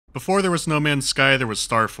Before there was No Man's Sky, there was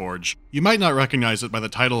StarForge. You might not recognize it by the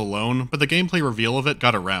title alone, but the gameplay reveal of it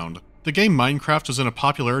got around. The game Minecraft was in a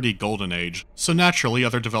popularity golden age, so naturally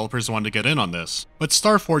other developers wanted to get in on this. But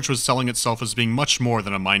StarForge was selling itself as being much more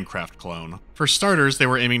than a Minecraft clone. For starters, they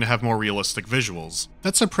were aiming to have more realistic visuals.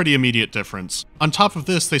 That's a pretty immediate difference. On top of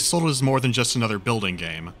this, they sold it as more than just another building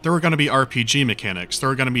game. There were going to be RPG mechanics, there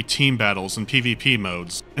were going to be team battles and PvP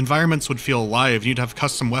modes. Environments would feel alive, and you'd have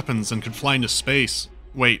custom weapons and could fly into space.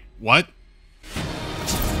 Wait, what?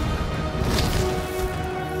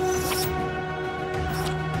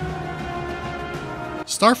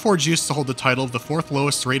 StarForge used to hold the title of the 4th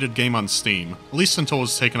lowest rated game on Steam, at least until it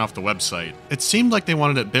was taken off the website. It seemed like they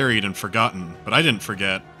wanted it buried and forgotten, but I didn't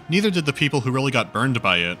forget. Neither did the people who really got burned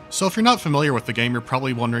by it. So if you're not familiar with the game, you're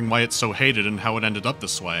probably wondering why it's so hated and how it ended up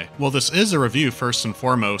this way. Well, this is a review first and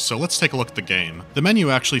foremost, so let's take a look at the game. The menu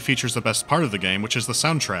actually features the best part of the game, which is the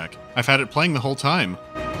soundtrack. I've had it playing the whole time.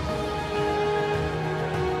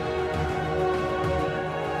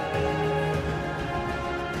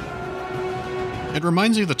 It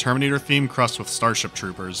reminds me of the Terminator theme crossed with Starship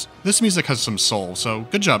Troopers. This music has some soul, so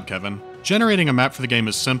good job, Kevin. Generating a map for the game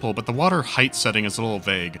is simple, but the water height setting is a little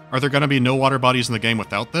vague. Are there gonna be no water bodies in the game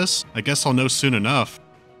without this? I guess I'll know soon enough.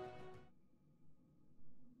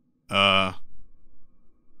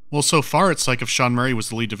 Well, so far it's like if Sean Murray was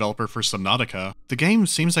the lead developer for Subnautica. The game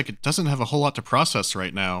seems like it doesn't have a whole lot to process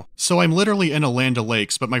right now. So I'm literally in a land of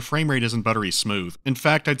lakes, but my frame rate isn't buttery smooth. In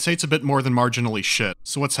fact, I'd say it's a bit more than marginally shit.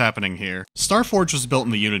 So what's happening here? StarForge was built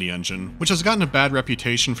in the Unity engine, which has gotten a bad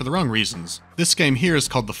reputation for the wrong reasons. This game here is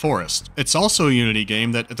called The Forest. It's also a Unity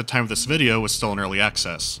game that, at the time of this video, was still in early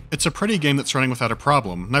access. It's a pretty game that's running without a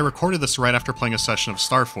problem, and I recorded this right after playing a session of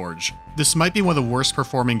StarForge. This might be one of the worst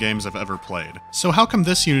performing games I've ever played. So how come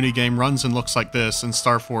this Unity game runs and looks like this, and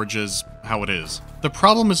StarForge is how it is? The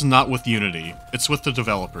problem is not with Unity, it's with the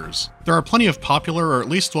developers. There are plenty of popular or at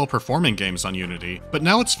least well-performing games on Unity, but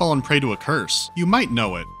now it's fallen prey to a curse. You might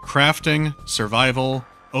know it. Crafting, survival,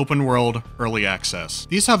 open world, early access.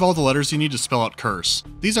 These have all the letters you need to spell out curse.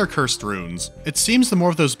 These are cursed runes. It seems the more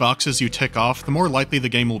of those boxes you tick off, the more likely the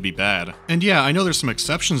game will be bad. And yeah, I know there's some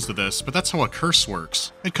exceptions to this, but that's how a curse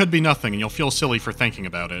works. It could be nothing and you'll feel silly for thinking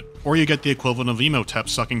about it. Or you get the equivalent of Emotep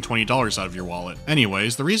sucking $20 out of your wallet.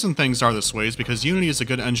 Anyways, the reason things are this way is because Unity is a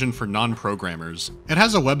good engine for non-programmers. It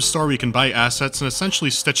has a web store where you can buy assets and essentially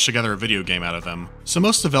stitch together a video game out of them. So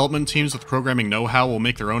most development teams with programming know-how will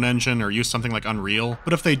make their own engine or use something like Unreal,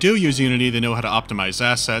 but if they do use Unity, they know how to optimize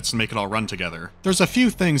assets and make it all run together. There's a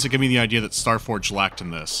few things that give me the idea that StarForge lacked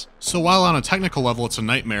in this. So while on a technical level it's a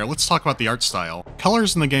nightmare, let's talk about the art style.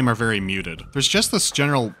 Colors in the game are very muted. There's just this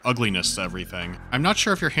general ugliness to everything. I'm not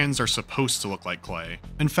sure if your hands are supposed to look like clay.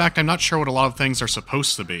 In fact, I'm not sure what a lot of things are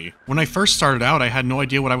supposed to be. When I first started out, I had no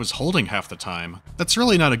idea what I was holding half the time. That's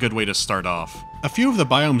really not a good way to start off. A few of the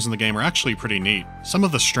biomes in the game are actually pretty neat. Some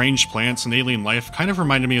of the strange plants and alien life kind of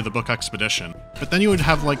reminded me of the book Expedition. But then you would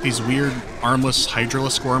have like these weird, armless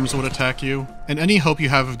hydralisk worms would attack you, and any hope you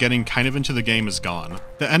have of getting kind of into the game is gone.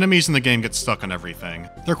 The enemies in the game get stuck on everything.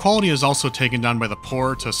 Their quality is also taken down by the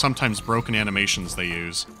poor to sometimes broken animations they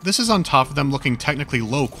use. This is on top of them looking technically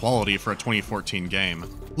low quality for a 2014 game.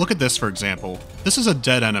 Look at this for example. This is a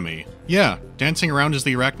dead enemy. Yeah, dancing around is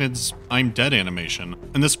the arachnid's I'm dead animation,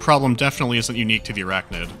 and this problem definitely isn't unique to the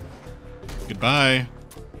arachnid. Goodbye.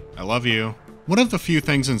 I love you. One of the few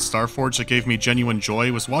things in StarForge that gave me genuine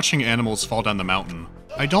joy was watching animals fall down the mountain.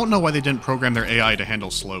 I don't know why they didn't program their AI to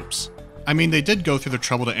handle slopes. I mean, they did go through the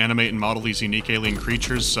trouble to animate and model these unique alien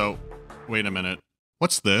creatures, so... Wait a minute.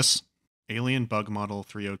 What's this? Alien Bug Model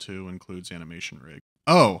 302 includes animation rig.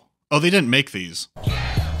 Oh, they didn't make these.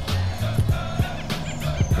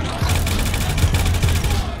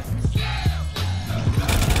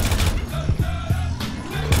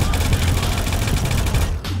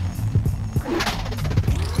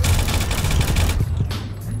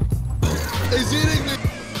 He's eating me!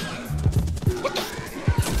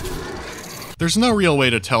 There's no real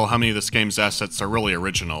way to tell how many of this game's assets are really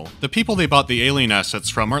original. The people they bought the alien assets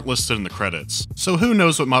from aren't listed in the credits, so who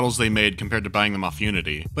knows what models they made compared to buying them off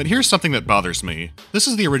Unity. But here's something that bothers me. This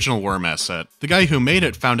is the original worm asset. The guy who made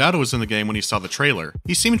it found out it was in the game when he saw the trailer.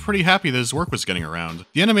 He seemed pretty happy that his work was getting around.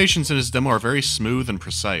 The animations in his demo are very smooth and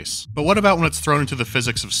precise. But what about when it's thrown into the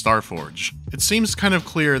physics of StarForge? It seems kind of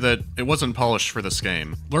clear that it wasn't polished for this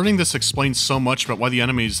game. Learning this explains so much about why the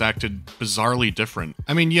enemies acted bizarrely different.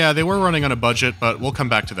 I mean, yeah, they were running on a budget, but we'll come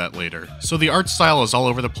back to that later. So the art style is all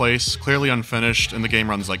over the place, clearly unfinished, and the game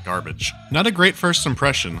runs like garbage. Not a great first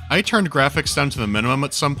impression. I turned graphics down to the minimum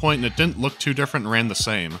at some point and it didn't look too different and ran the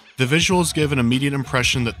same. The visuals give an immediate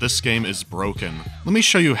impression that this game is broken. Let me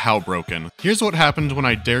show you how broken. Here's what happened when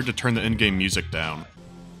I dared to turn the in-game music down.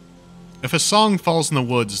 If a song falls in the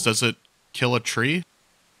woods, does it kill a tree?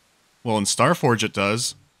 Well, in StarForge it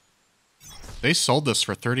does. They sold this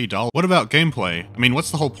for $30. What about gameplay? I mean,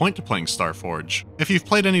 what's the whole point to playing StarForge? If you've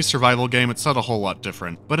played any survival game, it's not a whole lot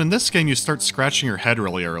different. But in this game, you start scratching your head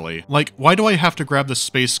really early. Like, why do I have to grab the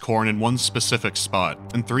space corn in one specific spot?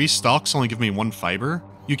 And 3 stalks only give me 1 fiber?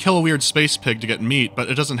 You kill a weird space pig to get meat, but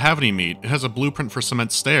it doesn't have any meat. It has a blueprint for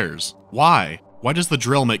cement stairs. Why? Why does the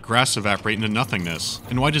drill make grass evaporate into nothingness?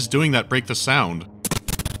 And why does doing that break the sound?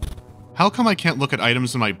 How come I can't look at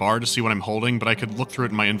items in my bar to see what I'm holding, but I could look through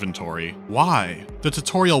it in my inventory? Why? The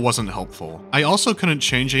tutorial wasn't helpful. I also couldn't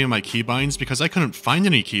change any of my keybinds because I couldn't find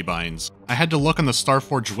any keybinds. I had to look on the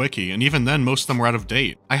StarForge wiki, and even then most of them were out of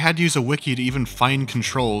date. I had to use a wiki to even find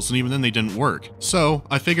controls, and even then they didn't work. So,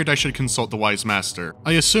 I figured I should consult the Wise Master.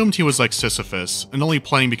 I assumed he was like Sisyphus, and only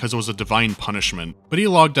playing because it was a divine punishment. But he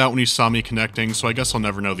logged out when he saw me connecting, so I guess I'll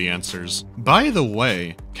never know the answers. By the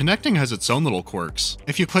way, connecting has its own little quirks.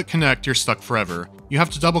 If you click connect, you're stuck forever. You have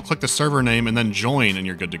to double click the server name and then join and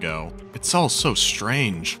you're good to go. It's all so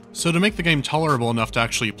strange. So to make the game tolerable enough to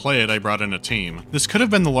actually play it, I brought in a team. This could have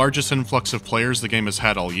been the largest influx of players the game has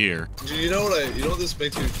had all year. You know what this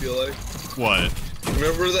makes me feel like? What?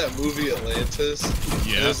 Remember that movie Atlantis?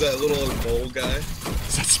 Yeah. There's that little mole guy.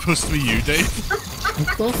 Is that supposed to be you, Dave?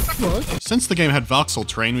 What the fuck? Since the game had voxel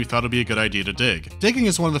terrain, we thought it'd be a good idea to dig. Digging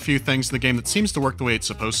is one of the few things in the game that seems to work the way it's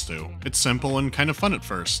supposed to. It's simple and kind of fun at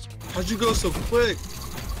first. How'd you go so quick?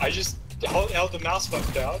 I just held the mouse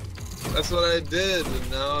button down. That's what I did,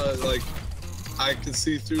 and now I can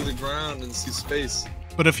see through the ground and see space.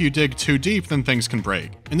 But if you dig too deep, then things can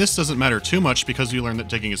break. And this doesn't matter too much because you learn that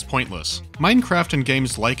digging is pointless. Minecraft and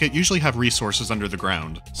games like it usually have resources under the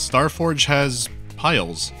ground. StarForge has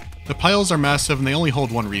piles. The piles are massive and they only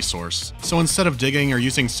hold 1 resource. So instead of digging or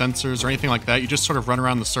using sensors or anything like that, you just sort of run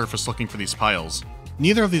around the surface looking for these piles.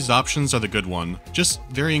 Neither of these options are the good one, just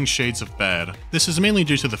varying shades of bad. This is mainly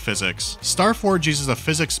due to the physics. StarForge uses a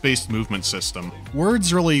physics-based movement system.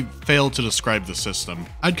 Words really fail to describe the system.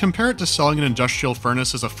 I'd compare it to selling an industrial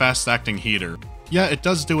furnace as a fast-acting heater. Yeah, it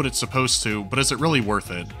does do what it's supposed to, but is it really worth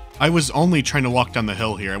it? I was only trying to walk down the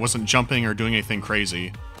hill here, I wasn't jumping or doing anything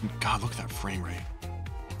crazy. God, look at that frame rate.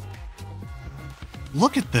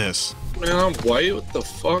 Look at this! Man, I'm white? What the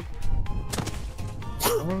fuck?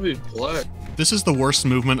 I wanna be black. This is the worst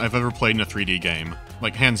movement I've ever played in a 3D game.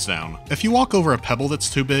 Like, hands down. If you walk over a pebble that's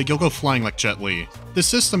too big, you'll go flying like Jet Li. This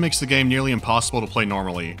system makes the game nearly impossible to play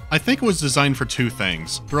normally. I think it was designed for 2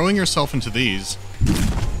 things. Throwing yourself into these.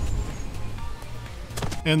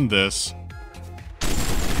 And this.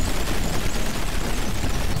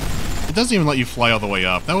 It doesn't even let you fly all the way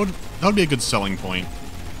up. That would be a good selling point.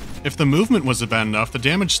 If the movement was bad enough, the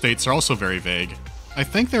damage states are also very vague. I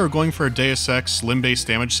think they were going for a Deus Ex limb-based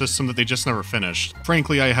damage system that they just never finished.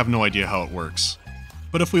 Frankly, I have no idea how it works.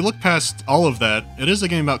 But if we look past all of that, it is a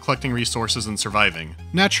game about collecting resources and surviving.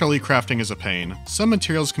 Naturally, crafting is a pain. Some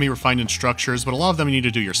materials can be refined in structures, but a lot of them you need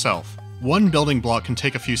to do yourself. 1 building block can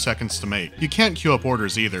take a few seconds to make. You can't queue up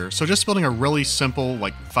orders either, so just building a really simple,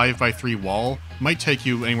 like 5x3 wall might take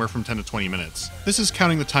you anywhere from 10 to 20 minutes. This is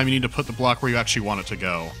counting the time you need to put the block where you actually want it to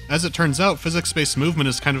go. As it turns out, physics-based movement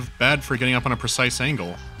is kind of bad for getting up on a precise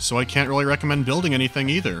angle, so I can't really recommend building anything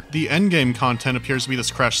either. The endgame content appears to be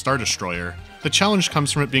this crashed Star Destroyer. The challenge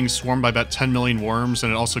comes from it being swarmed by about 10 million worms,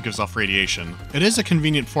 and it also gives off radiation. It is a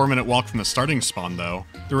convenient 4-minute walk from the starting spawn, though.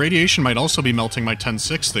 The radiation might also be melting my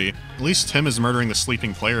 1060. At least Tim is murdering the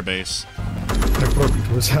sleeping player base. I broke into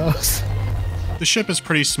his house. The ship is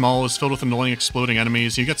pretty small, is filled with annoying exploding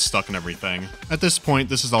enemies, and you get stuck in everything. At this point,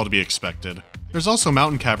 this is all to be expected. There's also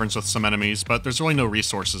mountain caverns with some enemies, but there's really no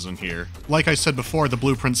resources in here. Like I said before, the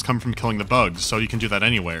blueprints come from killing the bugs, so you can do that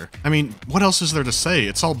anywhere. I mean, what else is there to say?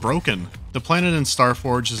 It's all broken. The planet in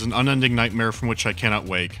StarForge is an unending nightmare from which I cannot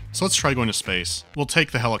wake, so let's try going to space. We'll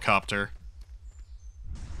take the helicopter.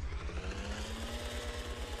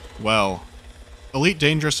 Well, Elite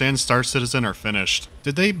Dangerous and Star Citizen are finished.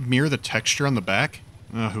 Did they mirror the texture on the back?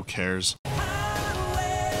 Who cares?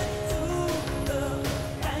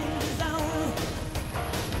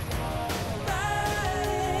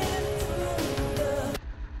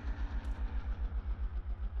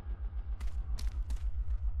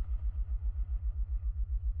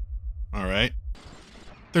 Alright.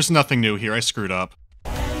 There's nothing new here, I screwed up.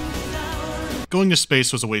 Going to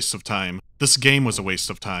space was a waste of time. This game was a waste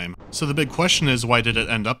of time. So the big question is, why did it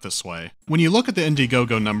end up this way? When you look at the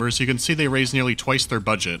Indiegogo numbers, you can see they raised nearly twice their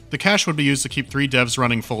budget. The cash would be used to keep 3 devs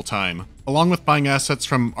running full time, along with buying assets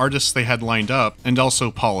from artists they had lined up, and also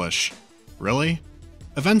polish. Really?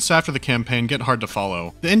 Events after the campaign get hard to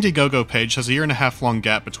follow. The Indiegogo page has a 1.5 year long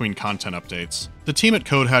gap between content updates. The team at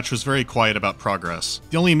Codehatch was very quiet about progress.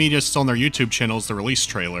 The only media still on their YouTube channel is the release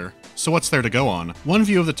trailer. So what's there to go on? One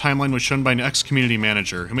view of the timeline was shown by an ex-community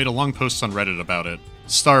manager who made a long post on Reddit about it.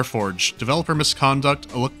 StarForge, developer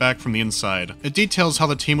misconduct, a look back from the inside. It details how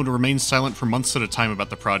the team would remain silent for months at a time about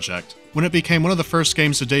the project. When it became one of the first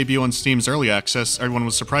games to debut on Steam's early access, everyone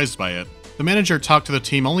was surprised by it. The manager talked to the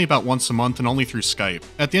team only about once a month and only through Skype.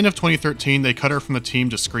 At the end of 2013, they cut her from the team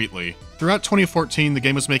discreetly. Throughout 2014, the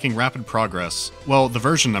game was making rapid progress. Well, the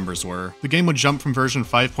version numbers were. The game would jump from version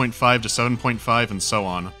 5.5 to 7.5 and so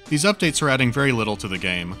on. These updates were adding very little to the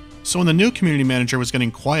game. So when the new community manager was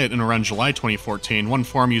getting quiet in around July 2014, one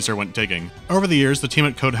forum user went digging. Over the years, the team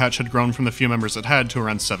at Codehatch had grown from the few members it had to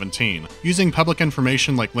around 17. Using public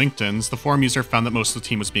information like LinkedIn's, the forum user found that most of the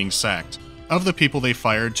team was being sacked. Of the people they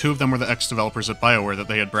fired, 2 of them were the ex-developers at BioWare that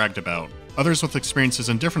they had bragged about. Others with experiences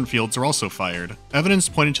in different fields are also fired. Evidence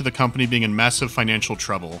pointed to the company being in massive financial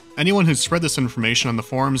trouble. Anyone who spread this information on the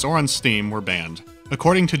forums or on Steam were banned.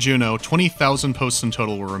 According to Juno, 20,000 posts in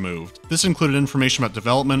total were removed. This included information about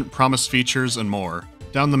development, promised features, and more.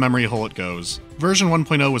 Down the memory hole it goes. Version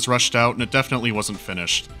 1.0 was rushed out, and it definitely wasn't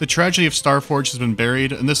finished. The tragedy of StarForge has been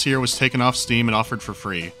buried, and this year was taken off Steam and offered for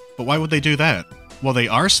free. But why would they do that? Well, they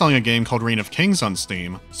are selling a game called Reign of Kings on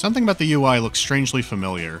Steam. Something about the UI looks strangely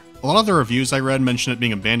familiar. A lot of the reviews I read mention it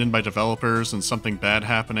being abandoned by developers and something bad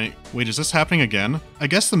happening. Wait, is this happening again? I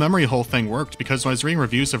guess the memory hole thing worked because when I was reading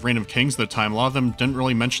reviews of Reign of Kings at the time, a lot of them didn't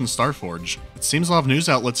really mention StarForge. It seems a lot of news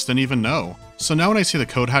outlets didn't even know. So now when I see the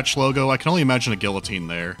Codehatch logo, I can only imagine a guillotine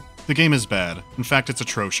there. The game is bad. In fact, it's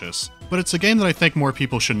atrocious. But it's a game that I think more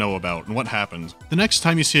people should know about and what happened. The next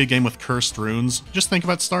time you see a game with cursed runes, just think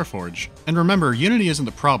about StarForge. And remember, Unity isn't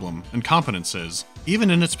the problem, and competence is.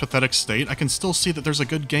 Even in its pathetic state, I can still see that there's a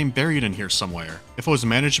good game buried in here somewhere. If it was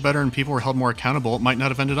managed better and people were held more accountable, it might not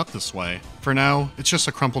have ended up this way. For now, it's just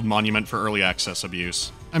a crumpled monument for early access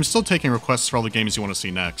abuse. I'm still taking requests for all the games you want to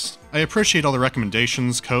see next. I appreciate all the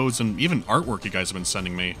recommendations, codes, and even artwork you guys have been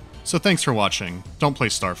sending me. So thanks for watching. Don't play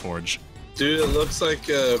StarForge. Dude, it looks like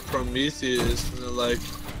Prometheus, and they're like,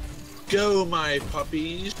 go my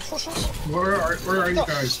puppies. Where are you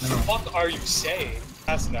guys now? What are you saying?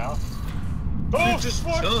 That's now. Dude, Oh,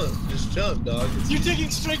 just jump, dog. you're digging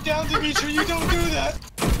straight down, Dimitri. You don't do that.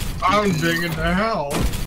 I'm digging to hell.